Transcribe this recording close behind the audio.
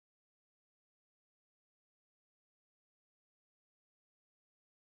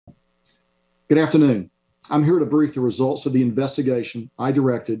Good afternoon. I'm here to brief the results of the investigation I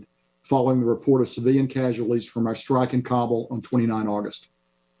directed following the report of civilian casualties from our strike in Kabul on 29 August.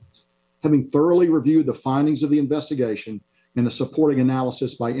 Having thoroughly reviewed the findings of the investigation and the supporting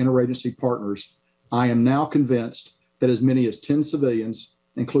analysis by interagency partners, I am now convinced that as many as 10 civilians,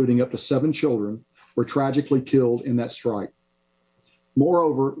 including up to 7 children, were tragically killed in that strike.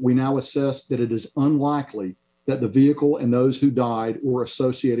 Moreover, we now assess that it is unlikely that the vehicle and those who died were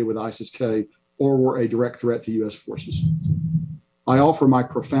associated with ISIS-K or were a direct threat to U.S. forces. I offer my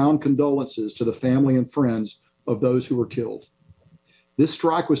profound condolences to the family and friends of those who were killed. This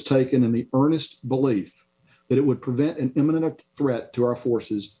strike was taken in the earnest belief that it would prevent an imminent threat to our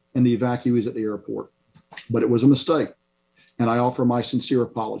forces and the evacuees at the airport. But it was a mistake, and I offer my sincere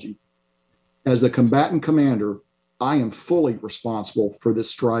apology. As the combatant commander, I am fully responsible for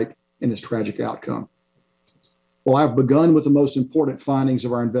this strike and its tragic outcome. While I've begun with the most important findings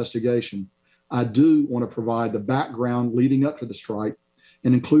of our investigation, I do want to provide the background leading up to the strike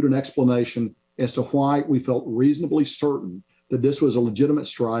and include an explanation as to why we felt reasonably certain that this was a legitimate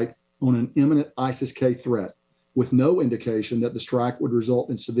strike on an imminent ISIS-K threat, with no indication that the strike would result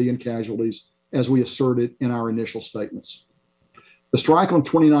in civilian casualties, as we asserted in our initial statements. The strike on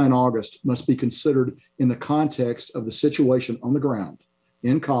 29 August must be considered in the context of the situation on the ground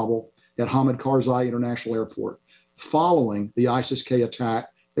in Kabul at Hamid Karzai International Airport, following the ISIS-K attack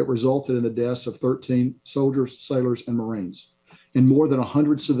that resulted in the deaths of 13 soldiers, sailors, and Marines, and more than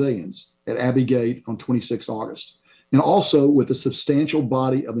 100 civilians at Abbey Gate on 26 August, and also with a substantial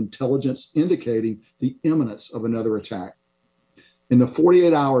body of intelligence indicating the imminence of another attack. In the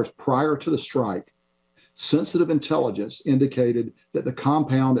 48 hours prior to the strike, sensitive intelligence indicated that the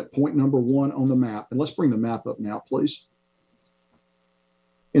compound at point number 1 on the map, and let's bring the map up now, please.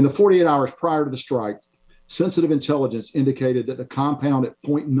 In the 48 hours prior to the strike, sensitive intelligence indicated that the compound at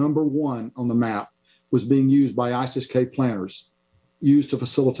point number 1 on the map was being used by ISIS-K planners, used to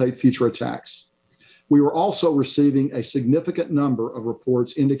facilitate future attacks. We were also receiving a significant number of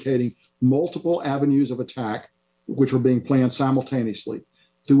reports indicating multiple avenues of attack which were being planned simultaneously,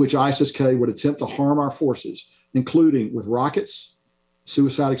 through which ISIS-K would attempt to harm our forces, including with rockets,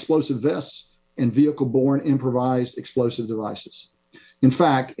 suicide explosive vests, and vehicle-borne improvised explosive devices. In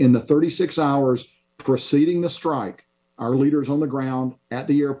fact, in the 36 hours preceding the strike, our leaders on the ground, at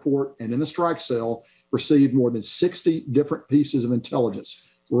the airport, and in the strike cell received more than 60 different pieces of intelligence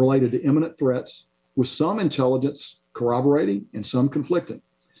related to imminent threats, with some intelligence corroborating and some conflicting,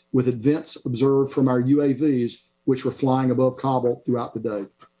 with events observed from our UAVs, which were flying above Kabul throughout the day.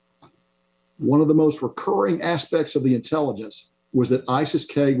 One of the most recurring aspects of the intelligence was that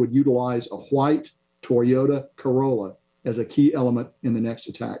ISIS-K would utilize a white Toyota Corolla as a key element in the next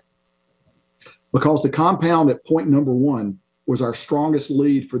attack. Because the compound at point number 1 was our strongest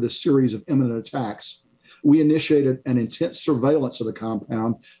lead for this series of imminent attacks, we initiated an intense surveillance of the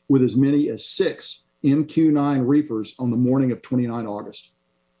compound with as many as 6 MQ-9 Reapers on the morning of 29 August.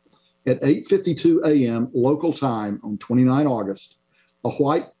 At 8:52 a.m. local time on 29 August, a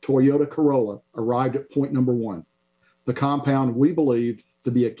white Toyota Corolla arrived at point number 1, the compound we believed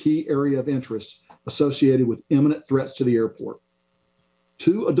to be a key area of interest associated with imminent threats to the airport.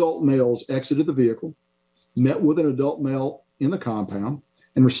 2 adult males exited the vehicle, met with an adult male in the compound,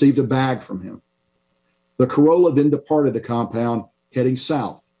 and received a bag from him. The Corolla then departed the compound heading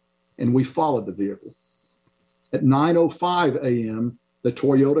south, and we followed the vehicle. At 9:05 a.m., the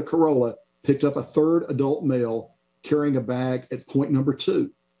Toyota Corolla picked up a 3rd adult male carrying a bag at point number 2,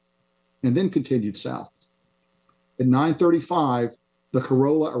 and then continued south. At 9:35, the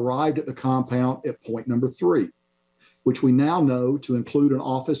Corolla arrived at the compound at point number 3, which we now know to include an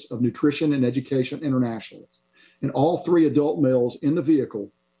Office of Nutrition and Education International, and all 3 adult males in the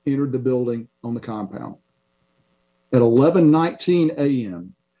vehicle entered the building on the compound. At 11:19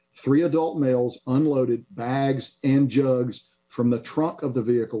 a.m., 3 adult males unloaded bags and jugs from the trunk of the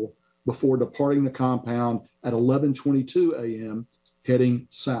vehicle before departing the compound at 11:22 a.m., heading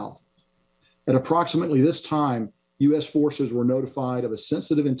south. At approximately this time, U.S. forces were notified of a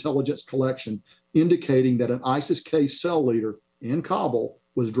sensitive intelligence collection indicating that an ISIS-K cell leader in Kabul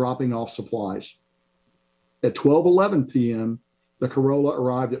was dropping off supplies. At 12:11 p.m., the Corolla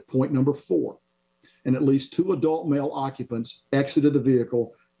arrived at point number 4, and at least 2 adult male occupants exited the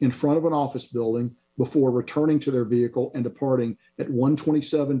vehicle in front of an office building before returning to their vehicle and departing at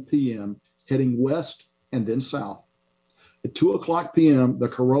 1:27 p.m., heading west and then south. At 2:00 p.m., the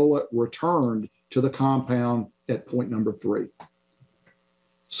Corolla returned to the compound at point number 3.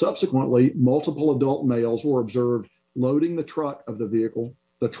 Subsequently, multiple adult males were observed loading the trunk of the vehicle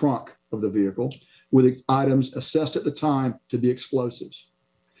with items assessed at the time to be explosives.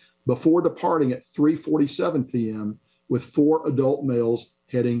 before departing at 3:47 p.m. with 4 adult males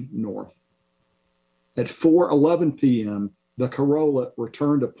heading north. At 4:11 p.m., the Corolla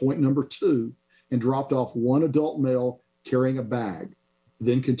returned to point number 2 and dropped off 1 adult male carrying a bag,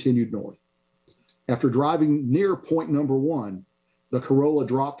 then continued north. After driving near point number 1, the Corolla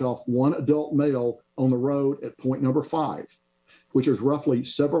dropped off 1 adult male on the road at point number 5, which is roughly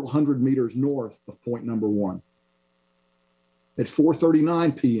several hundred meters north of point number 1. At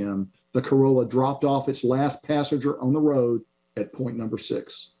 4:39 p.m., the Corolla dropped off its last passenger on the road at point number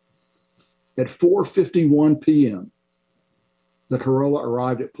 6. At 4:51 p.m., the Corolla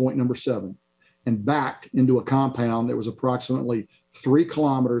arrived at point number 7 and backed into a compound that was approximately 3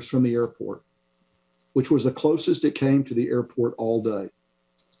 kilometers from the airport, which was the closest it came to the airport all day.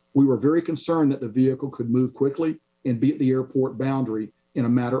 We were very concerned that the vehicle could move quickly and be at the airport boundary in a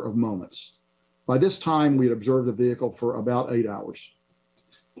matter of moments. By this time, we had observed the vehicle for about 8 hours.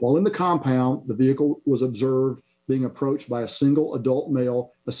 While in the compound, the vehicle was observed being approached by a single adult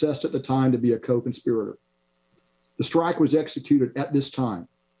male assessed at the time to be a co-conspirator. The strike was executed at this time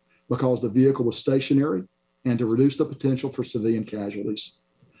because the vehicle was stationary and to reduce the potential for civilian casualties.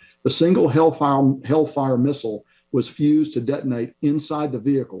 The single Hellfire missile was fused to detonate inside the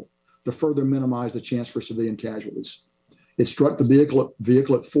vehicle to further minimize the chance for civilian casualties. It struck the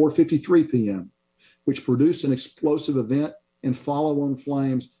vehicle at 4:53 p.m., which produced an explosive event and follow-on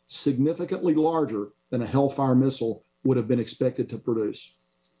flames significantly larger than a Hellfire missile would have been expected to produce.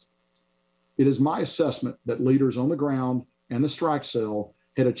 It is my assessment that leaders on the ground and the strike cell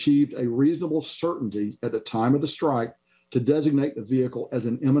had achieved a reasonable certainty at the time of the strike to designate the vehicle as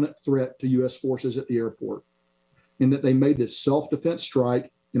an imminent threat to U.S. forces at the airport, and that they made this self-defense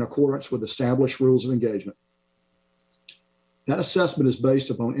strike in accordance with established rules of engagement. That assessment is based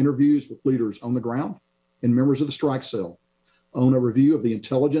upon interviews with leaders on the ground and members of the strike cell, on a review of the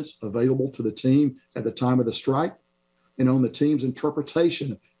intelligence available to the team at the time of the strike, and on the team's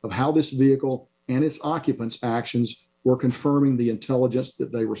interpretation of how this vehicle and its occupants' actions were confirming the intelligence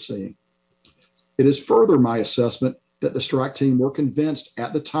that they were seeing. It is further my assessment that the strike team were convinced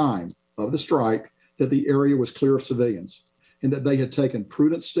at the time of the strike that the area was clear of civilians and that they had taken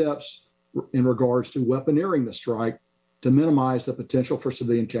prudent steps in regards to weaponeering the strike to minimize the potential for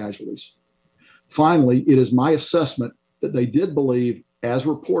civilian casualties. Finally, it is my assessment that they did believe, as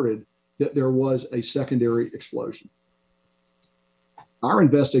reported, that there was a secondary explosion. Our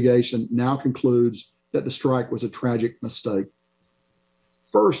investigation now concludes that the strike was a tragic mistake.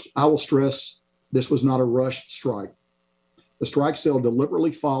 First, I will stress this was not a rushed strike. The strike cell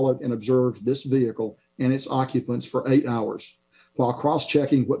deliberately followed and observed this vehicle and its occupants for 8 hours while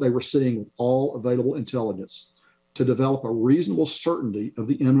cross-checking what they were seeing with all available intelligence to develop a reasonable certainty of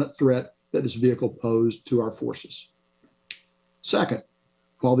the imminent threat that this vehicle posed to our forces. Second,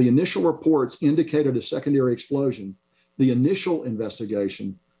 while the initial reports indicated a secondary explosion, the initial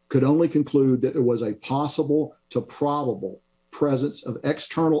investigation could only conclude that there was a possible to probable presence of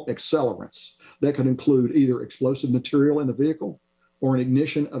external accelerants that could include either explosive material in the vehicle or an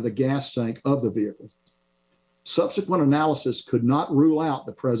ignition of the gas tank of the vehicle. Subsequent analysis could not rule out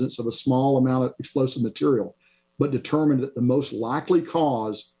the presence of a small amount of explosive material, but determined that the most likely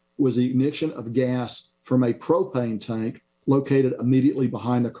cause was the ignition of gas from a propane tank located immediately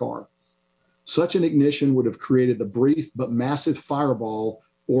behind the car. Such an ignition would have created the brief but massive fireball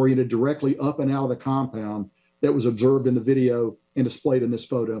oriented directly up and out of the compound that was observed in the video and displayed in this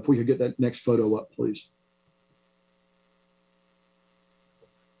photo. If we could get that next photo up, please.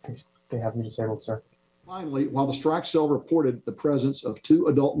 They have you disabled, sir. Finally, while the strike cell reported the presence of 2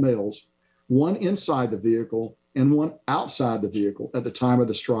 adult males, one inside the vehicle and one outside the vehicle at the time of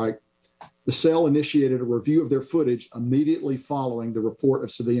the strike, the cell initiated a review of their footage immediately following the report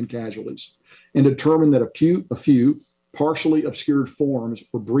of civilian casualties and determined that a few partially obscured forms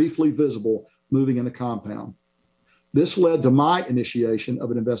were briefly visible moving in the compound. This led to my initiation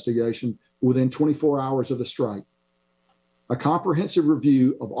of an investigation within 24 hours of the strike. A comprehensive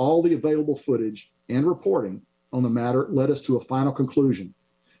review of all the available footage and reporting on the matter led us to a final conclusion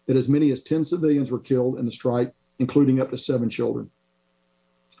that as many as 10 civilians were killed in the strike, including up to 7 children.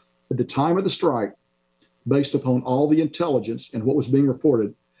 At the time of the strike, based upon all the intelligence and what was being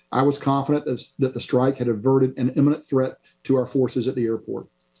reported, I was confident that the strike had averted an imminent threat to our forces at the airport.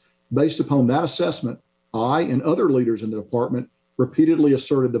 Based upon that assessment, I and other leaders in the department repeatedly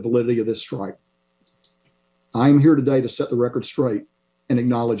asserted the validity of this strike. I am here today to set the record straight and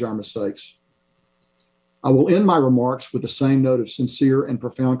acknowledge our mistakes. I will end my remarks with the same note of sincere and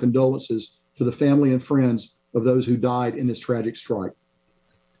profound condolences to the family and friends of those who died in this tragic strike.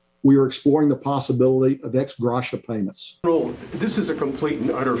 We are exploring the possibility of ex gratia payments. General, this is a complete and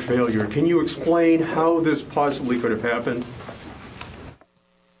utter failure. Can you explain how this possibly could have happened?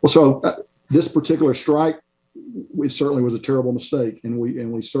 Well, so this particular strike, it certainly was a terrible mistake, and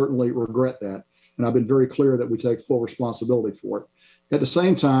we certainly regret that. And I've been very clear that we take full responsibility for it. At the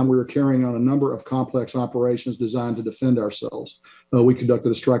same time, we were carrying on a number of complex operations designed to defend ourselves. We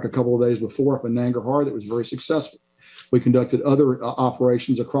conducted a strike a couple of days before up in Nangarhar that was very successful. We conducted other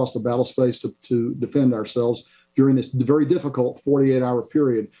operations across the battle space to defend ourselves during this very difficult 48-hour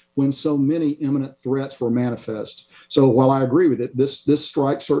period when so many imminent threats were manifest. So while I agree with it, this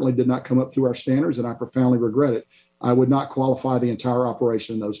strike certainly did not come up to our standards, and I profoundly regret it. I would not qualify the entire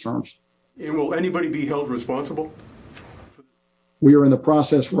operation in those terms. And will anybody be held responsible? We are in the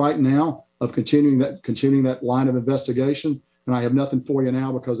process right now of continuing that line of investigation, and I have nothing for you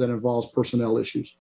now because that involves personnel issues.